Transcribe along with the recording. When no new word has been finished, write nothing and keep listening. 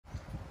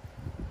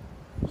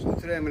So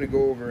today I'm going to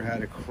go over how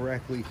to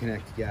correctly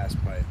connect gas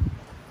pipe.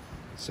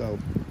 So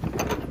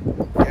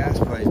gas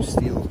pipe,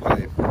 steel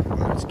pipe,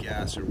 whether it's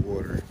gas or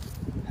water,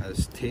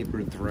 has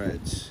tapered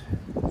threads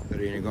that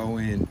are going to go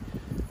in,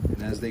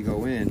 and as they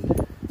go in,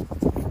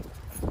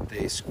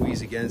 they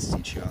squeeze against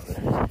each other,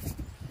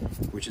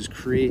 which is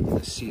creating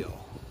a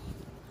seal.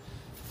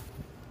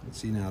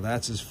 See, now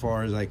that's as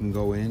far as I can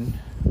go in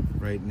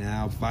right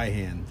now by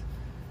hand.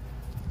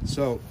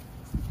 So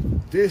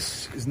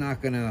this is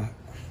not going to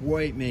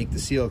quite make the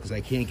seal because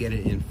I can't get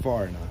it in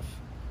far enough.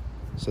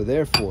 So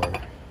therefore,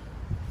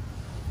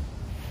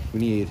 we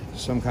need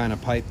some kind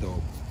of pipe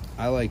dope.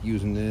 I like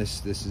using this.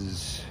 This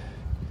is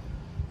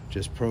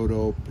just Pro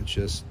Dope. It's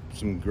just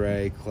some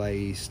gray,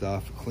 clay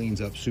stuff. It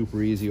cleans up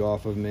super easy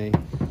off of me.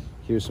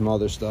 Here's some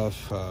other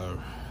stuff.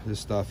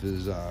 This stuff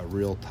is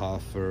real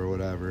tough or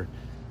whatever.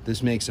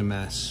 This makes a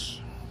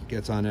mess.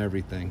 Gets on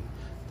everything.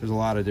 There's a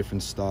lot of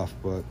different stuff,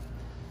 but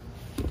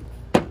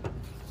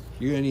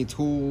you're gonna need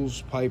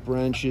tools, pipe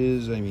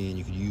wrenches. I mean,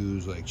 you could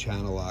use like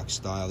channel lock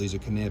style. These are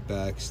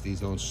Knitbacks.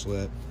 These don't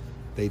slip.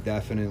 They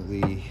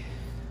definitely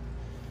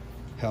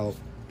help.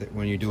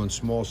 When you're doing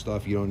small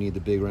stuff, you don't need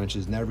the big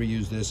wrenches. Never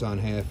use this on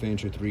 1/2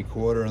 inch or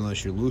 3/4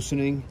 unless you're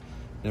loosening.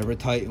 Never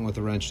tighten with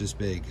a wrench this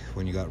big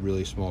when you got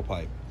really small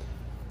pipe.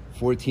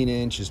 14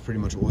 inch is pretty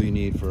much all you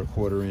need for a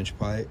 1/4 inch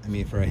pipe. I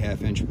mean, for a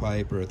 1/2 inch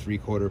pipe or a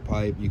 3/4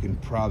 pipe, you can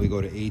probably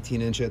go to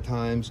 18 inch at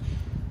times.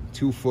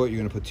 2 foot, you're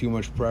gonna put too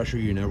much pressure.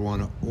 You never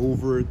wanna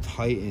over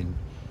tighten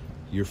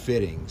your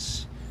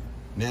fittings.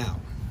 Now,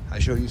 I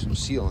show you some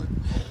sealant.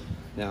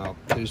 Now,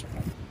 there's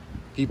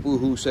people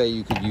who say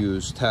you could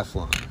use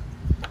Teflon.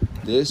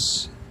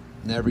 This,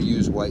 never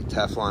use white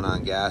Teflon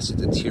on gas. It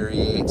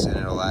deteriorates and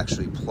it'll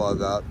actually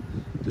plug up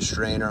the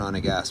strainer on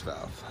a gas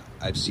valve.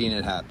 I've seen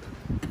it happen.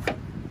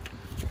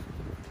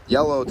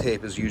 Yellow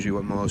tape is usually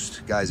what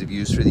most guys have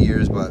used for the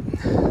years, but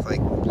like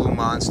Blue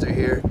Monster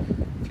here,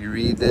 if you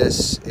read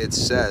this, it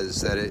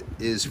says that it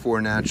is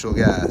for natural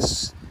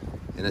gas.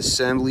 An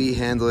assembly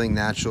handling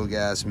natural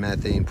gas,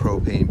 methane,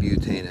 propane,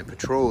 butane, and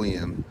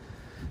petroleum.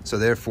 So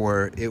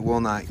therefore, it will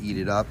not eat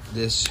it up.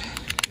 This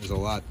is a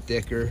lot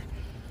thicker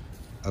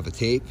of a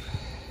tape.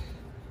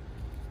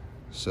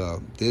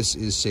 So this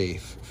is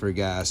safe for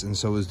gas, and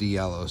so is the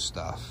yellow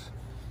stuff.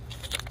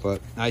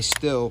 But I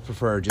still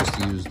prefer just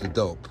to use the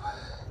dope.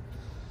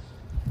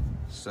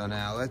 So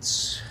now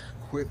let's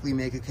quickly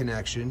make a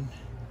connection.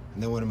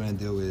 And then what I'm gonna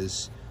do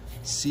is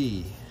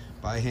see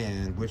by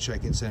hand which I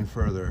can send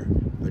further,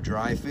 a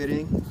dry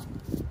fitting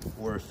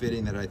or a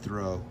fitting that I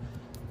throw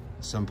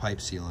some pipe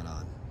sealant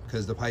on.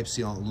 Because the pipe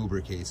sealant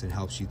lubricates and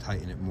helps you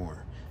tighten it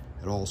more.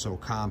 It also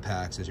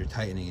compacts as you're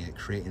tightening it,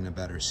 creating a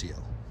better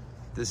seal.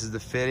 This is the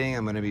fitting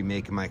I'm gonna be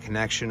making my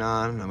connection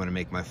on. I'm gonna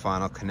make my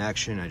final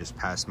connection. I just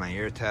passed my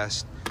air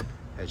test.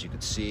 As you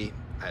can see,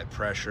 I have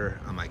pressure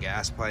on my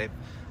gas pipe.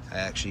 I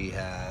actually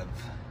have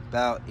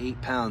about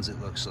 8 pounds, it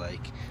looks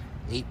like,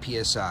 8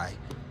 PSI.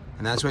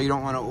 And that's why you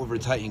don't wanna over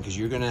tighten, because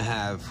you're gonna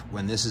have,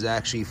 when this is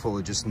actually full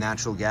of just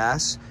natural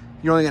gas,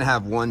 you're only gonna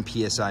have 1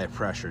 PSI of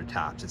pressure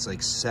tops. It's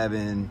like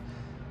 7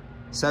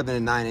 to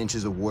 9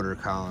 inches of water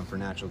column for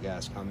natural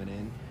gas coming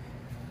in.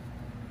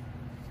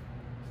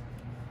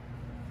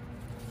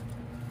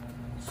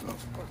 So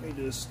let me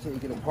just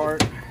take it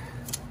apart.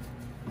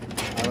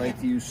 I like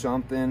to use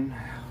something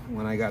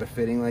when I got a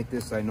fitting like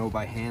this I know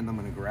by hand I'm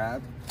gonna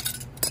grab.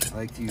 I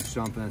like to use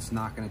something that's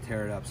not gonna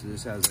tear it up. So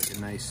this has like a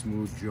nice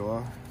smooth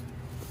jaw.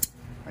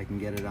 I can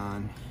get it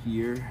on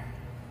here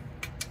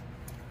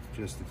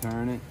just to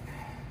turn it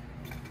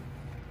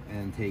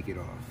and take it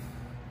off.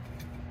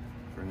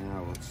 For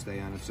now, will it stay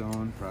on its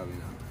own? Probably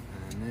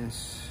not. And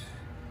this,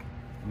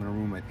 I'm gonna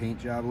ruin my paint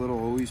job a little.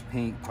 Always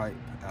paint pipe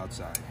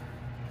outside.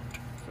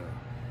 So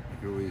I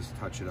can always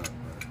touch it up.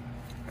 But,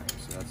 okay,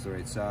 so that's the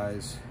right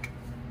size.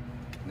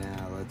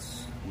 Now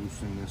let's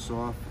loosen this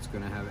off. It's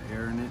gonna have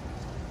air in it.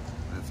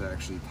 That's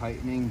actually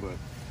tightening, but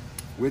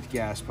with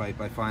gas pipe,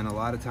 I find a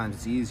lot of times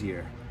it's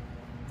easier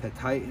to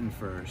tighten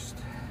first.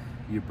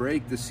 You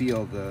break the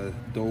seal the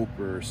dope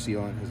or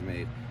sealant has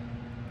made,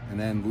 and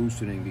then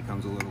loosening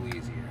becomes a little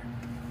easier.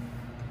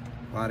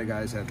 A lot of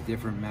guys have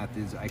different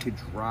methods. I could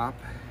drop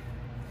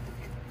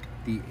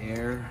the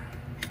air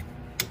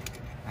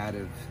out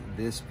of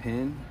this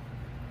pin.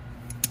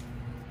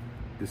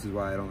 This is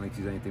why I don't like to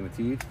use anything with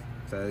teeth,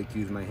 because I like to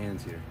use my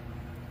hands here.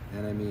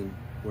 And I mean,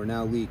 we're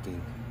now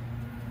leaking,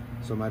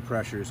 so my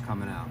pressure is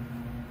coming out.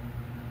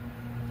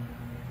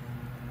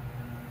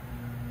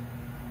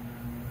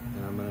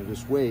 And I'm gonna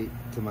just wait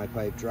till my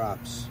pipe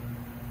drops.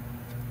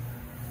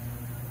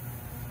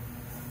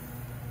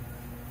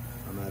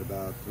 I'm at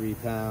about 3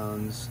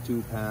 pounds,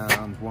 2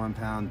 pounds, 1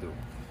 pound.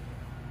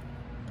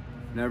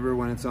 Never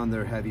when it's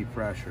under heavy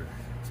pressure.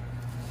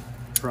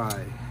 Try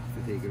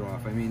to take it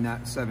off. I mean,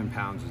 that 7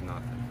 pounds is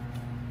nothing.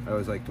 I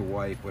always like to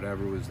wipe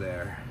whatever was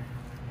there.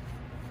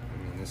 I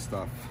mean, this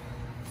stuff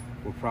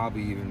will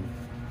probably even,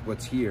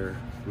 what's here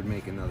would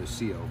make another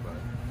seal, but.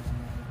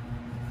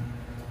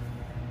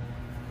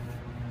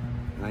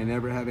 And I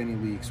never have any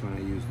leaks when I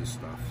use this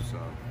stuff, so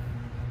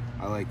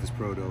I like this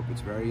Pro Dope.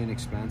 It's very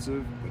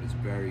inexpensive, but it's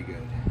very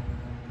good.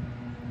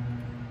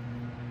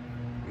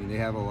 I mean, they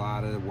have a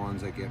lot of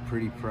ones that get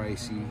pretty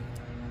pricey,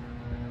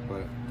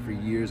 but for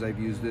years I've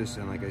used this,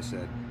 and like I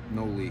said,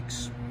 no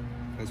leaks.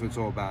 That's what it's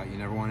all about. You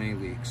never want any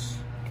leaks.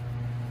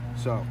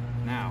 So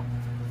now,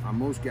 on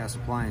most gas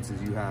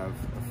appliances, you have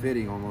a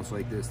fitting almost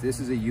like this. This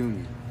is a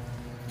union.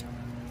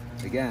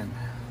 Again,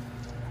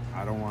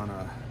 I don't want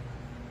to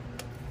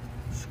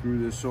screw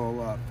this all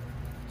up.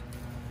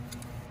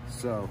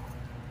 So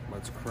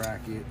let's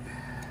crack it.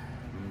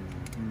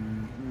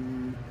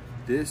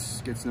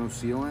 This gets no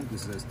sealant.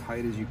 This is as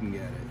tight as you can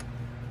get it.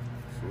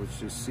 So let's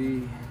just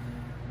see.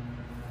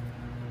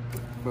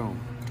 Boom.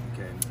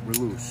 Okay, we're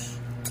loose.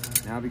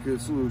 Now because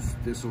it's loose,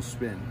 this will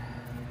spin.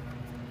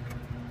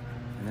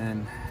 And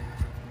then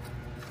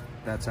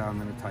that's how I'm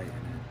going to tighten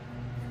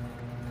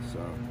it. So.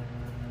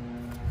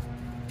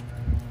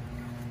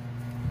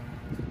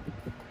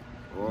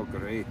 Oh,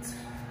 great.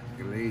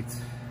 Great.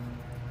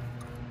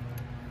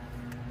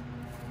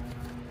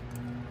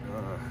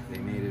 They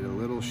made it a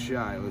little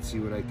shy. Let's see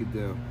what I could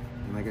do.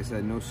 And like I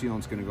said, no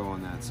sealant's going to go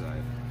on that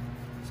side.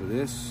 So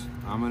this,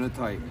 I'm going to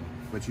tighten.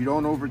 But you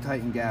don't over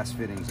tighten gas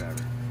fittings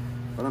ever.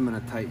 But I'm going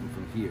to tighten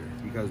from here.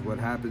 Because what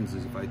happens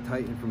is if I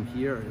tighten from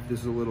here, if this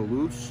is a little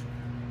loose,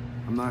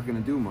 I'm not going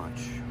to do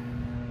much.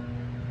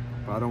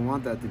 But I don't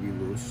want that to be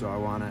loose, so I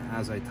want to,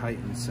 as I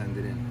tighten, send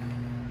it in.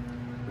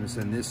 I'm going to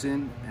send this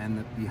in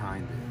and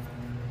behind it.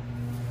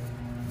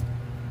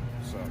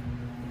 So.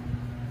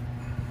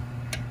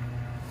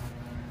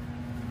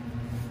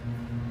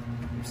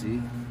 See?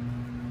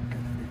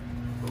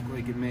 It looked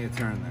like it may have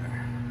turned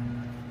there.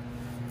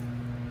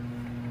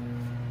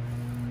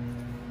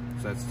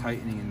 So that's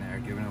tightening in there,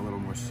 giving it a little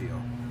more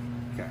seal.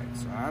 Okay,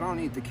 so I don't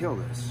need to kill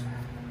this.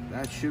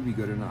 That should be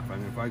good enough. I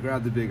mean, if I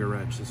grab the bigger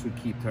wrench, this would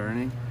keep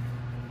turning.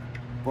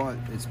 But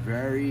it's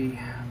very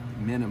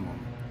minimum,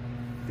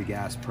 the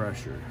gas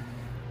pressure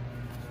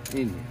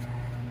in here.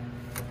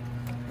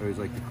 I always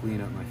like to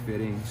clean up my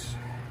fittings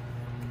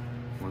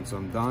once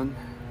I'm done.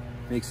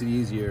 Makes it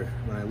easier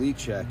when I leak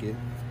check it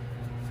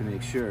to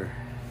make sure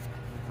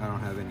I don't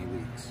have any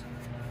leaks.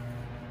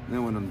 And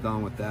then when I'm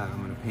done with that,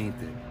 I'm going to paint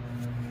it.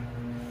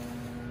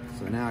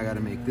 So now I got to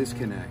make this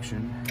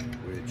connection,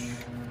 which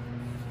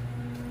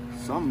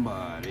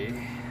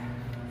somebody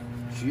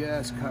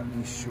just cut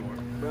me short.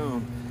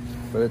 Boom.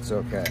 But it's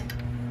okay,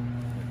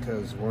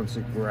 because once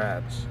it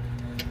grabs,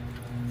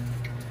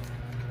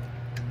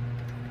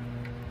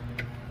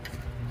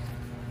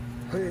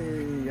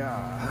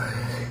 hey-ya.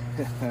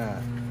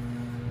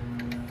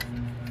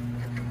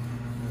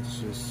 Let's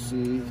just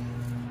see.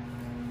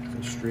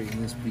 So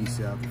straighten this piece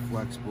out, the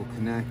flexible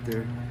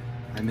connector.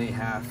 I may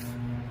have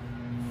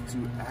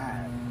to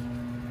add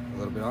a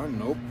little bit on.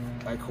 Nope,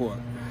 I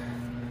caught.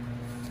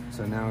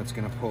 So now it's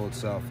going to pull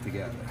itself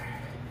together.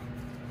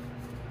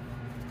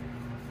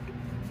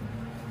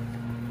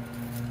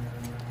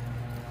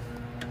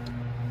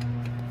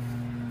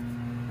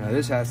 Now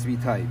this has to be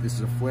tight. This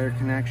is a flare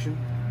connection.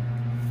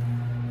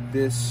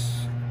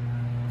 This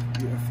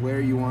flare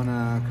you want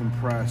to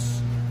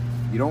compress.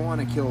 You don't want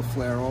to kill a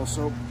flare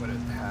also, but it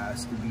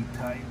has to be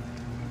tight.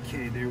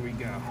 Okay, there we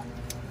go.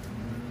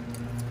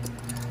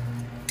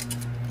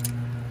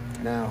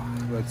 Now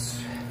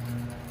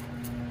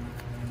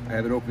I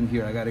have it open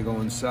here. I got to go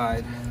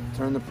inside,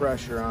 turn the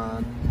pressure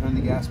on, turn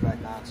the gas back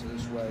on, so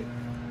this way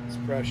it's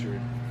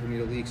pressured. If we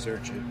need a leak,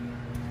 search it.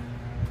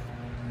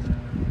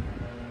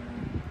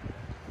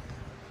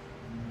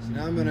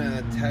 Now I'm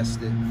gonna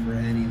test it for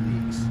any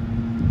leaks.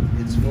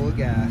 It's full of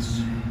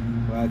gas.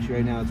 Well, actually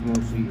right now it's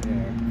mostly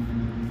air.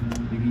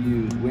 You can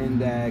use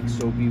Windex,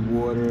 soapy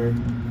water,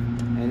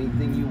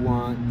 anything you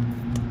want.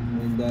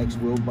 Windex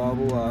will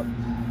bubble up.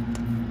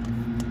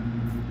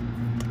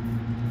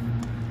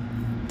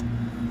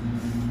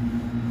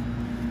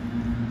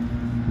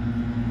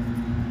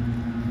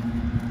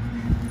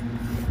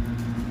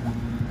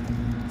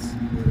 Let's see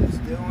what it's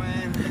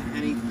doing.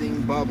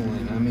 Anything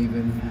bubbling. I'm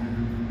even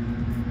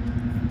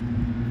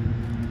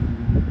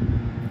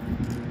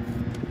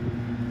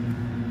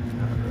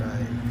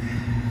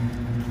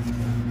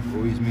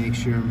make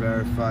sure and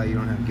verify you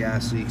don't have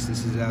gas leaks.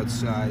 This is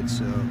outside,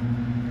 so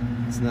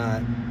it's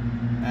not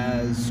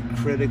as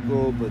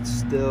critical, but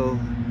still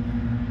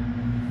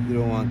you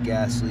don't want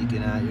gas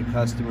leaking out. Your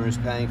customer is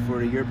paying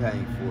for it, you're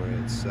paying for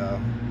it. So,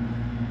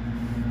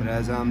 but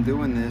as I'm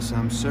doing this,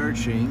 I'm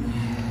searching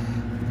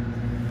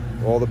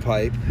all the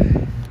pipe,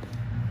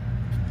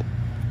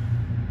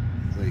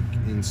 like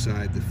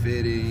inside the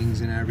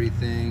fittings and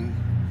everything.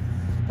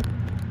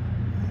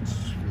 Let's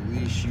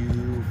release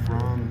you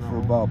from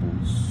the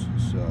bubbles.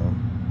 So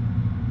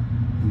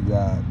we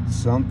got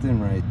something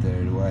right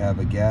there. Do I have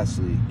a gas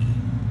leak?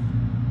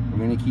 We're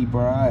gonna keep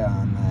our eye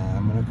on that.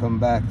 I'm gonna come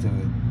back to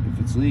it. If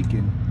it's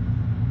leaking,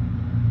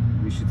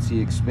 we should see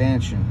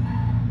expansion.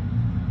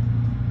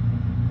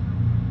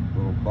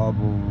 Little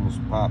bubbles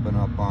popping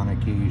up on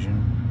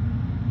occasion.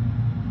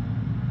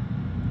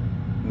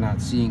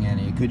 Not seeing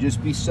any. It could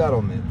just be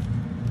settlement.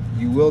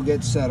 You will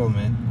get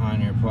settlement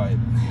on your pipe.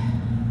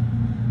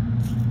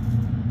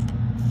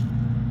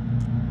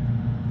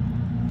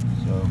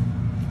 So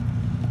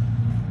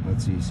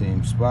let's see,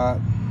 same spot.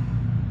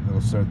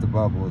 It'll start to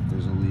bubble if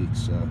there's a leak.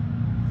 So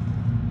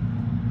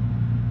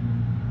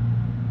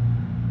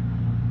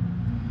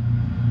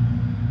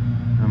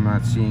I'm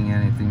not seeing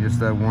anything, just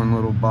that one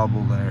little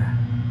bubble there,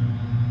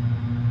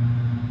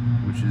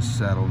 which is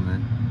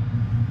settlement.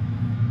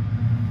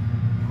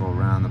 Go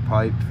around the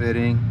pipe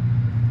fitting,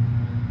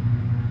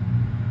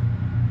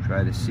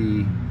 try to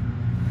see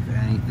if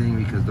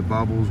anything, because the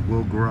bubbles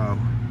will grow.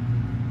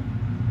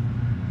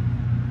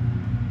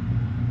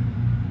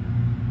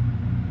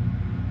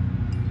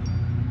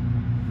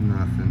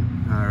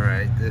 Nothing. All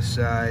right, this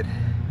side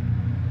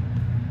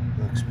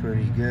looks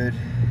pretty good.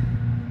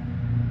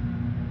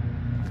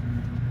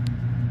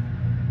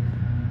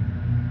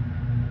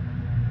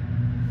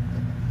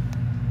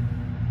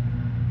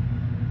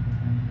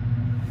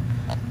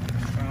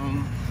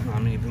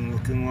 I'm even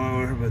looking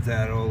lower, but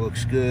that all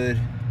looks good.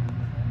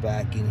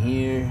 Back in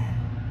here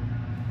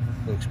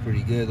looks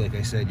pretty good. Like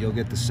I said, you'll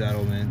get the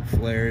settlement.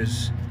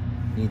 Flares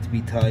need to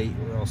be tight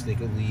or else they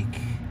could leak.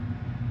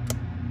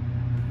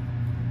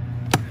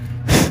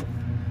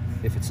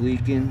 If it's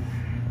leaking,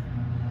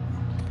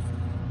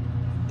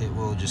 it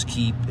will just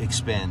keep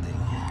expanding.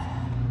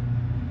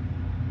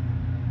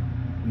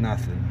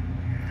 Nothing.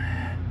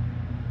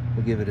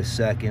 We'll give it a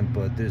second,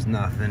 but there's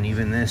nothing.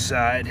 Even this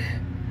side.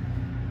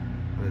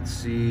 Let's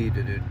see.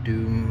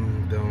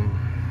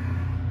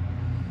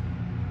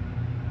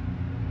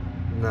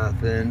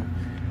 Nothing.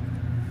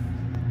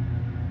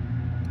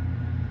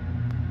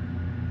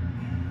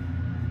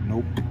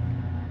 Nope.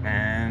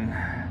 And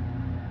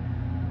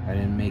I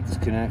didn't make this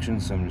connection,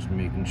 so I'm just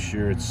making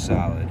sure it's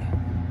solid,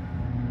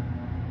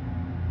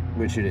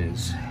 which it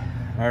is.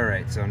 All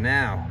right, so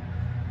now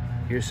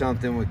here's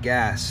something with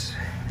gas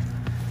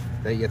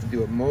that you have to do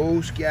with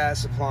most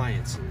gas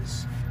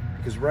appliances,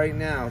 because right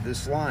now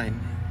this line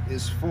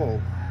is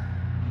full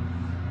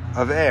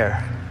of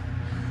air.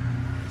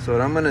 So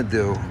what I'm gonna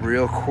do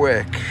real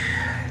quick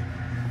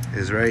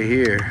is right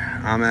here,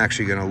 I'm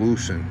actually gonna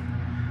loosen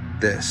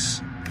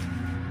this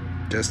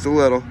just a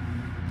little.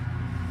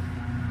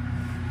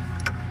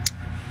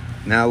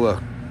 Now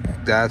look,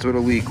 that's what a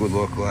leak would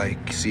look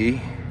like.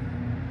 See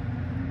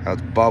how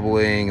it's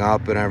bubbling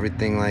up and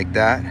everything like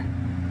that?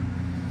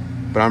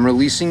 But I'm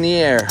releasing the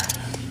air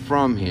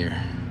from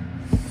here.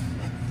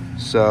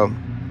 So,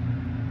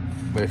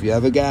 but if you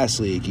have a gas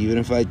leak, even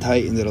if I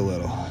tightened it a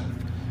little,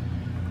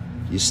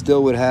 you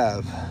still would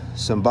have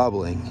some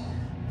bubbling.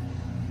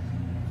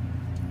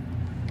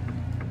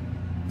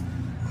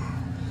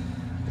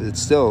 It's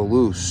still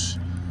loose,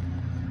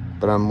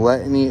 but I'm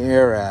letting the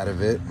air out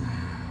of it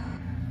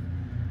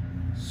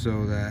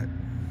so that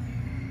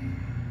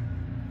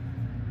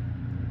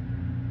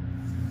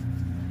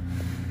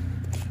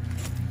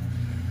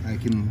I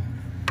can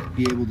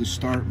be able to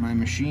start my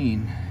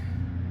machine.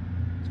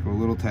 Let's go a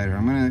little tighter.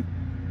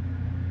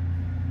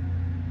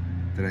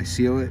 Did I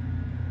seal it?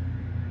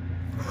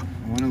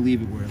 I want to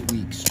leave it where it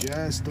leaks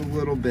just a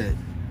little bit.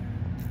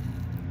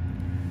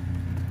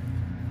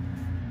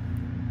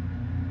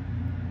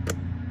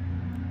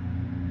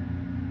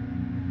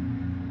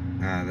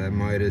 Ah, that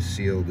might have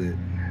sealed it.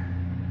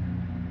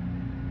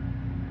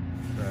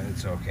 But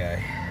it's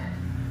okay.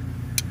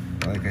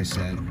 Like I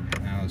said,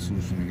 now it's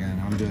loosened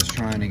again. I'm just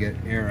trying to get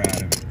air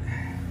out of it.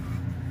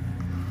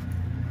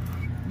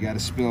 You gotta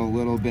spill a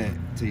little bit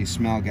till you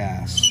smell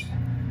gas.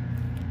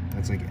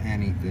 That's like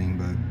anything,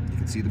 but you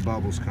can see the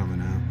bubbles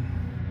coming out.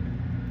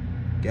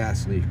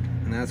 Gas leak.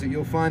 And that's what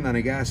you'll find on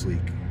a gas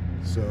leak.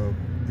 So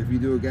if you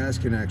do a gas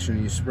connection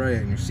and you spray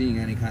it and you're seeing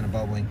any kind of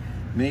bubbling,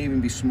 it may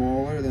even be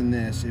smaller than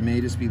this. It may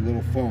just be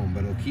little foam,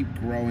 but it'll keep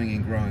growing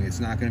and growing. It's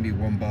not gonna be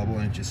one bubble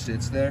and it just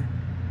sits there.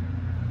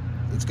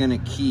 It's gonna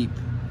keep,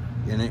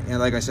 and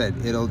like I said,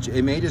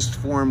 it may just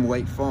form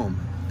white foam,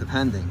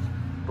 depending.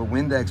 But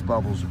Windex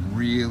bubbles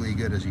really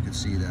good, as you can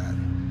see that.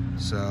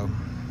 So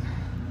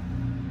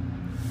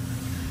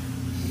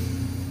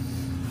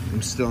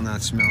I'm still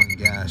not smelling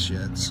gas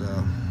yet,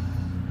 so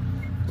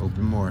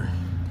open more.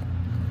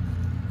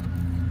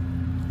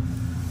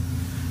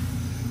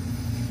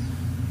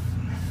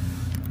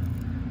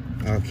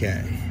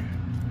 Okay,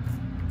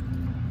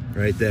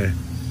 right there.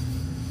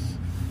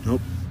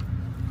 Nope.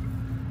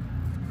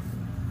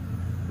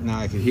 Now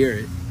I can hear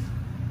it,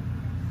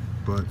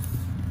 but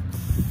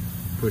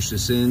push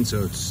this in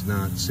so it's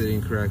not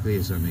sitting correctly.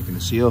 It's not making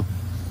a seal.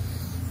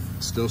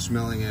 Still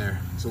smelling air.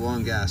 It's a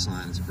long gas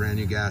line. It's a brand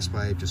new gas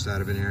pipe just out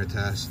of an air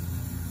test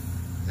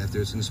after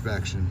its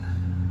inspection.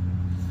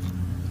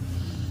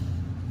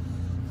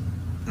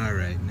 All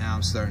right, now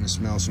I'm starting to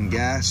smell some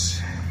gas.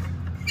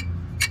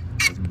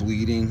 It's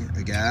bleeding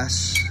a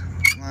gas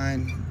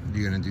line.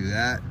 You're gonna do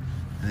that,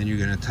 and then you're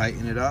gonna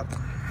tighten it up.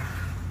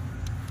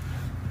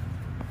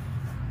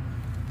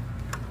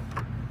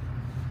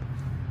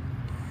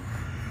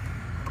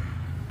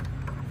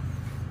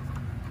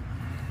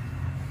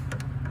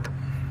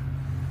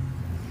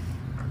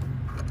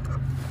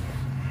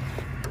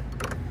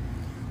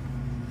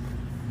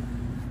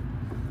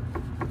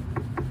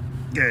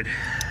 Good.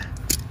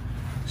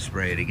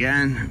 Spray it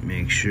again,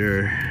 make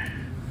sure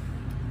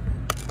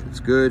It's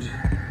good,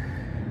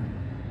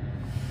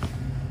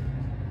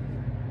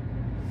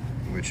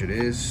 which it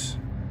is.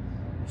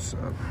 So,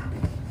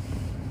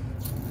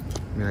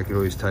 I mean, I could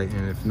always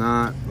tighten it if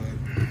not, but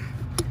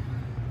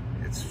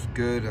it's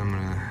good. I'm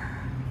gonna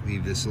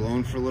leave this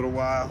alone for a little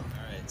while. All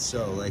right,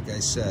 so like I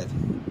said,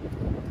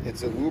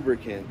 it's a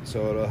lubricant,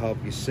 so it'll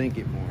help you sink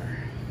it more.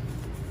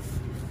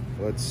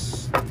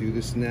 Let's do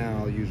this now.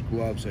 I'll use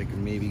gloves so I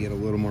can maybe get a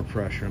little more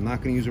pressure. I'm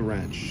not gonna use a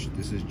wrench.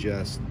 This is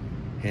just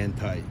hand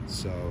tight,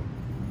 so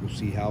we'll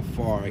see how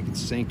far I can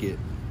sink it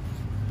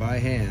by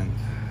hand.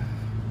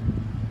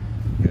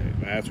 Okay,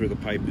 that's where the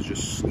pipe is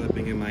just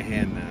slipping in my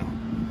hand now.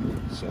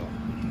 So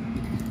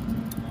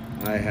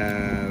I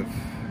have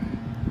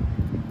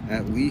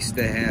at least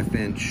a 1/2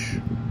 inch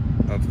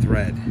of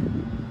thread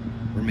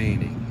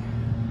remaining.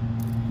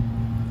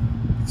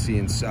 You can see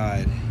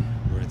inside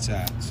where it's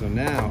at. So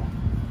now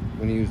I'm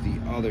going to use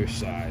the other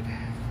side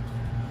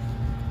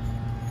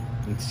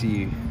and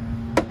see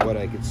what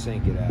I could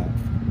sink it at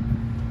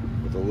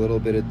with a little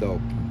bit of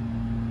dope.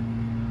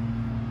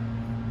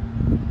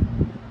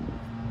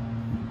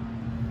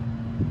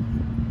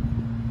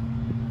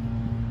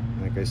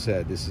 Like I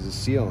said, this is a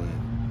sealant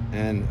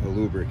and a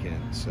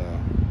lubricant, so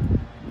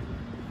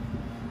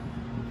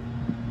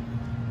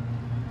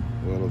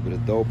a little bit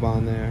of dope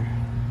on there,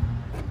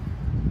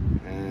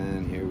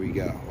 and here we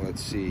go.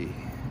 Let's see.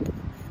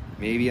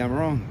 Maybe I'm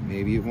wrong.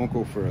 Maybe it won't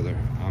go further.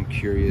 I'm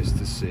curious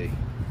to see.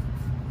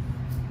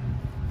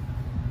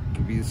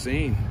 Could be the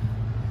same,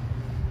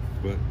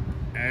 but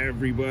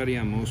everybody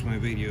on most of my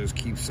videos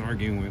keeps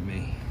arguing with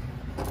me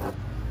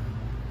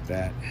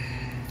that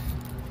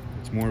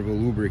it's more of a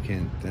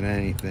lubricant than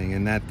anything,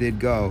 and that did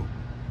go.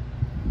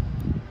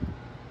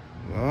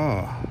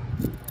 Oh,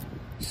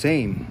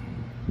 same.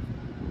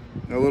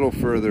 A little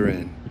further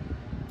in.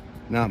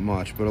 Not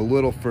much, but a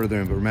little further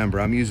in. But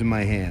remember, I'm using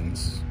my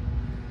hands.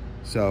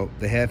 So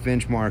the 1/2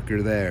 inch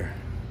marker there,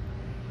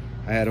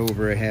 I had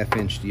over a 1/2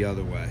 inch the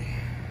other way.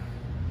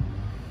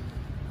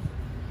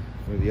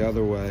 Or the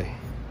other way.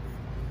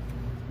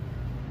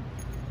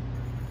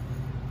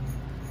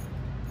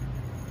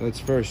 Let's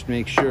first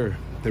make sure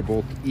they're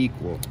both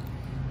equal.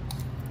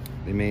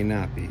 They may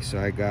not be.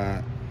 So I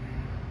got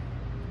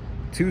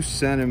 2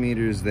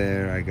 centimeters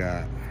there. I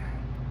got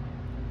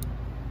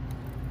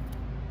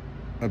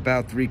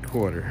about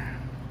 3/4.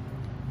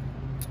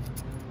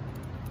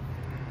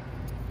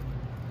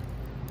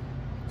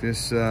 This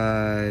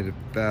side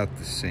about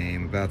the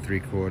same, about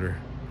 3/4.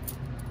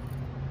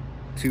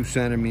 2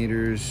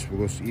 centimeters.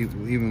 We'll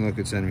even look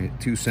at centimeters.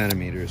 2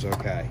 centimeters.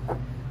 Okay.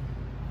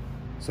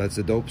 So that's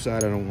the dope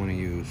side I don't want to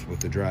use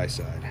with the dry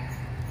side.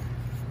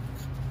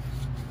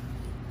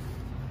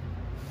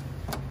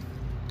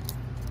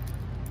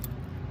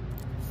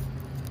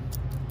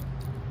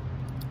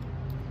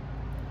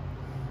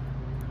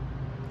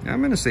 I'm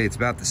going to say it's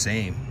about the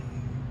same.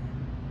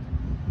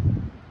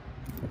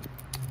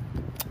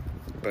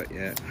 But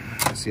yeah,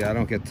 see, I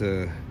don't get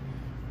to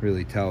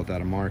really tell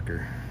without a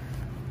marker.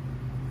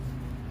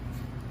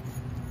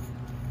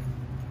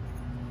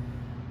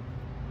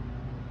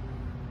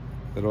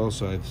 But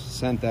also, I've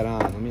sent that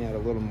on. Let me add a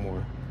little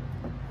more.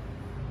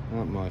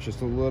 Not much,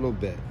 just a little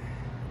bit.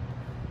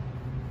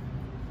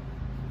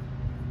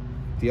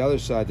 The other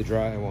side, the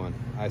dry one,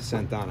 I've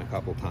sent on a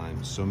couple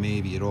times. So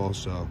maybe it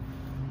also,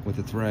 with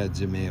the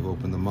threads, it may have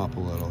opened them up a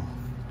little.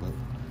 But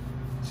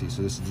see,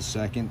 so this is the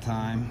second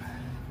time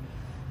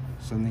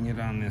sending it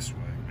on this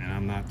way. And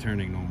I'm not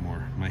turning no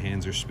more. My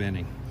hands are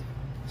spinning.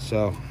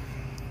 So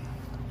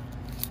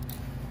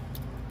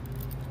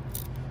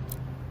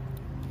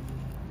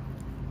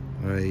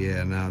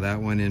yeah, now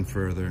that went in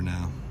further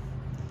now.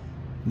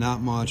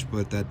 Not much,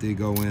 but that did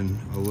go in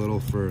a little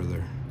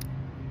further.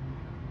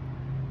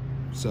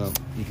 So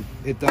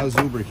it does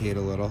lubricate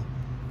a little,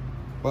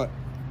 but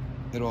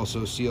it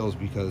also seals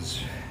because,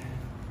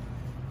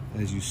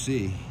 as you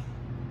see,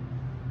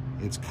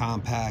 it's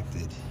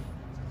compacted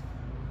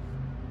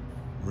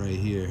right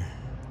here,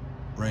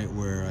 right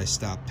where I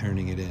stopped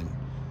turning it in.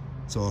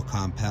 It's all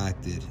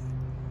compacted,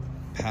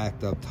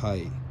 packed up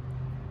tight.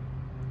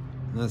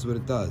 And that's what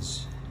it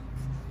does.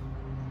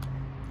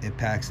 It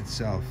packs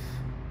itself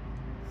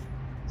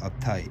up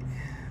tight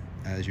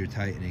as you're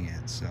tightening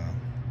it. So,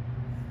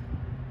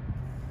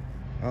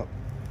 well,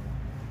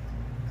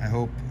 I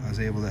hope I was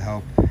able to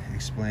help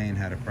explain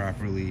how to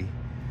properly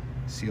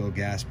seal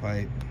gas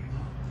pipe.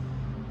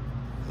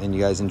 And you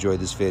guys enjoyed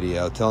this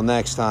video. Till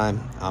next time,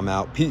 I'm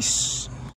out. Peace.